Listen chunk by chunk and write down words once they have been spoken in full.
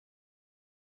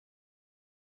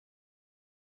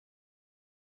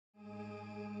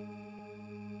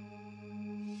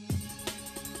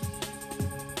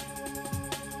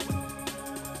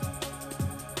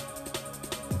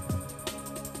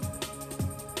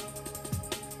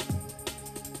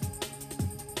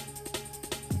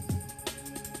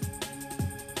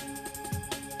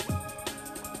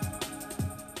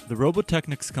The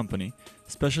Robotechnics company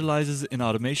specializes in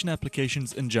automation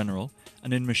applications in general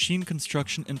and in machine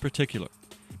construction in particular.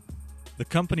 The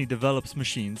company develops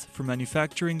machines for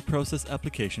manufacturing process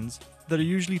applications that are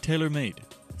usually tailor-made,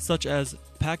 such as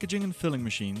packaging and filling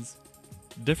machines,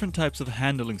 different types of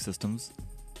handling systems,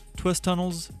 twist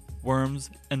tunnels, worms,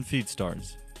 and feed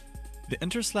stars. The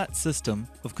Interslat system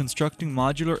of constructing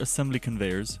modular assembly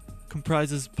conveyors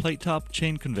comprises plate-top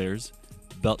chain conveyors,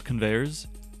 belt conveyors,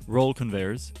 roll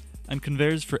conveyors, and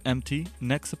conveyors for empty,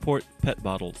 neck-support PET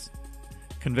bottles,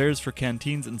 conveyors for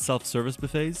canteens and self-service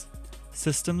buffets,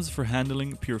 systems for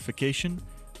handling purification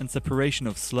and separation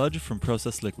of sludge from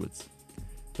processed liquids.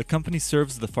 The company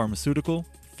serves the pharmaceutical,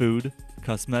 food,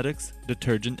 cosmetics,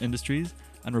 detergent industries,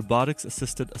 and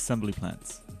robotics-assisted assembly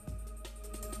plants.